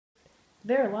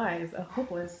There lies a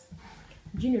hopeless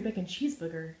junior bacon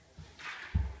cheeseburger,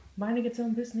 minding its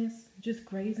own business, just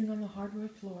grazing on the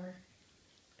hardwood floor.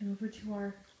 And over to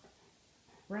our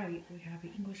right, we have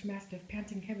the English Mastiff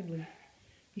panting heavily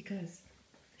because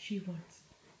she wants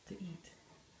to eat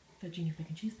the junior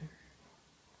bacon cheeseburger.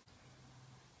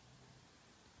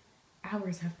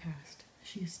 Hours have passed.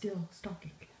 She is still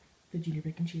stalking the junior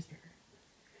bacon cheeseburger.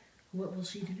 What will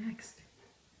she do next?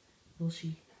 Will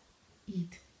she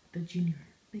eat the junior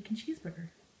bacon cheeseburger?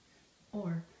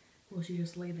 Or will she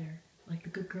just lay there like the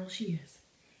good girl she is?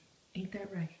 Ain't that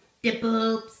right? Dip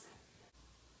oops!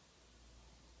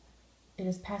 It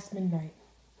is past midnight.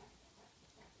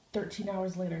 13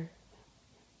 hours later,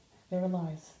 there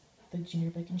lies the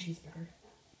junior bacon cheeseburger.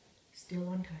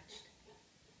 Still untouched.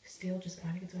 Still just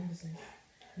minding its own business.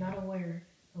 Not aware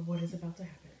of what is about to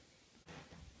happen.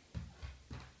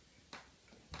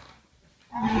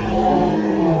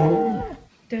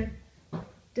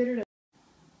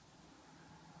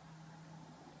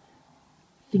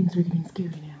 Things are getting scary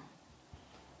now.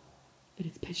 It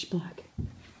is pitch black.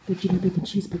 The junior bacon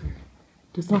cheeseburger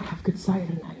does not have good sight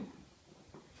at night.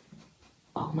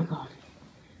 Oh my god.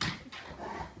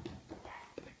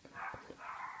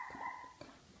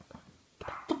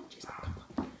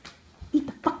 Eat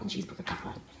the fucking cheeseburger, come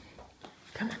on.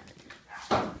 Come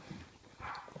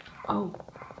on.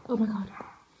 Oh my god.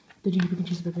 The junior bacon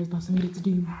cheeseburger is about to meet its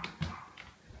doom.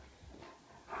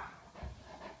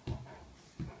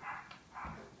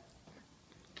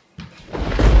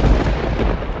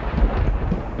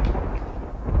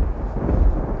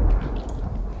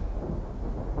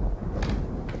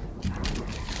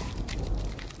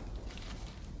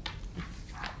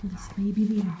 This may be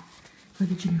the end for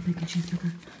the junior bacon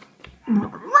cheeseburger.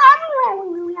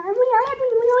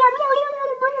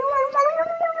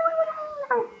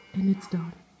 And it's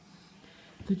done.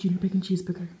 The junior bacon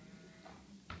cheeseburger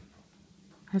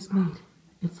has made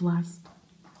its last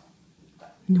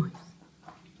noise.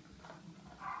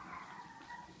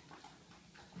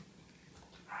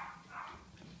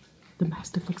 The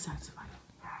Mastiff looks satisfied.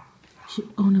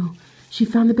 Oh no, she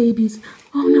found the babies.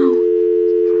 Oh no.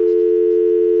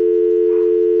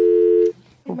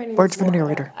 Words from the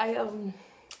narrator.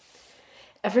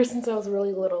 Ever since I was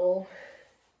really little,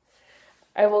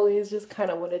 I've always just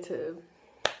kind of wanted to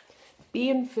be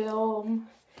in film,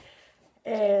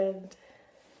 and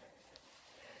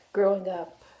growing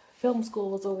up, film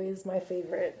school was always my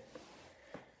favorite,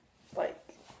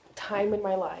 time in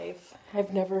my life.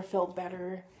 I've never felt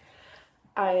better.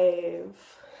 I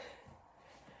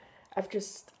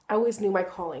always knew my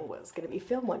calling was going to be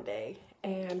film one day,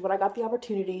 and when I got the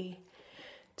opportunity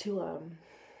to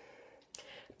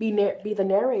be the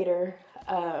narrator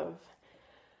of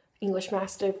English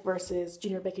Mastiff versus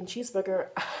Junior Bacon Cheeseburger,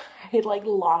 I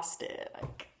lost it.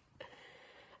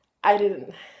 I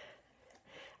didn't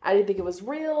think it was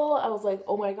real. I was like,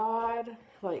 oh my god,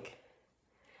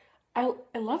 I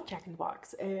love Jack in the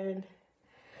Box. And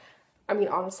I mean,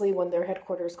 honestly, when their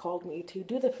headquarters called me to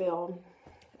do the film,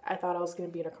 I thought I was going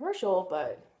to be in a commercial,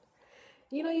 but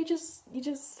you know, you just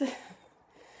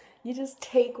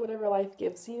take whatever life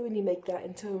gives you and you make that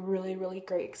into a really, really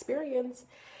great experience.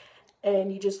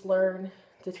 And you just learn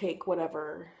to take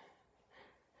whatever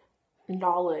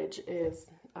knowledge is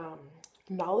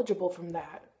knowledgeable from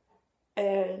that.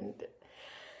 And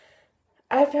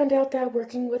I found out that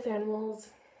working with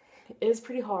animals is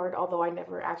pretty hard, although I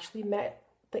never actually met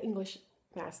the English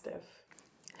Mastiff.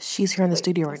 She's here in the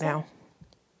studio right now.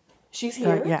 She's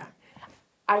here? Yeah.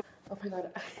 Oh my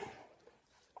god.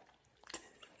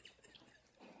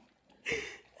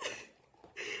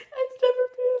 I've never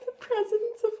been in the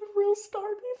presence of a real star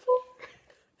before.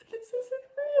 This isn't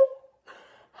real.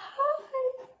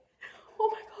 Hi. Oh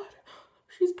my god.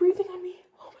 She's breathing on me.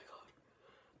 Oh my god.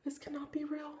 This cannot be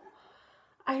real.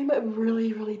 I'm a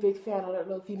really, really big fan. I don't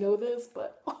know if you know this,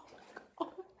 but oh my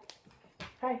god.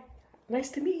 Hi.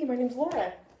 Nice to meet you. My name's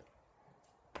Laura.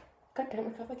 God damn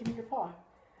it, I can eat your paw.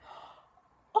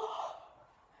 Oh.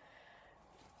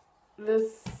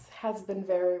 This has been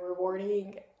very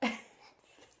rewarding. I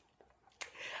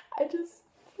just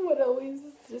would always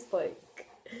just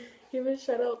give a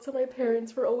shout out to my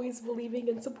parents for always believing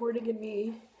and supporting in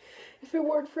me. If it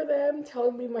weren't for them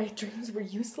telling me my dreams were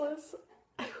useless,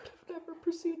 I would have never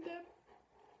pursued them.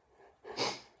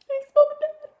 Thanks, Mom and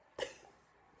Dad.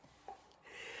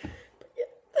 But yeah.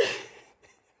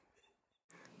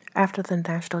 After the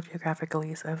National Geographic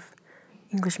release of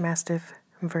English Mastiff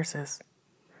versus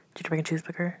Junior Bacon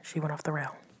Cheeseburger, she went off the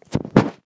rail.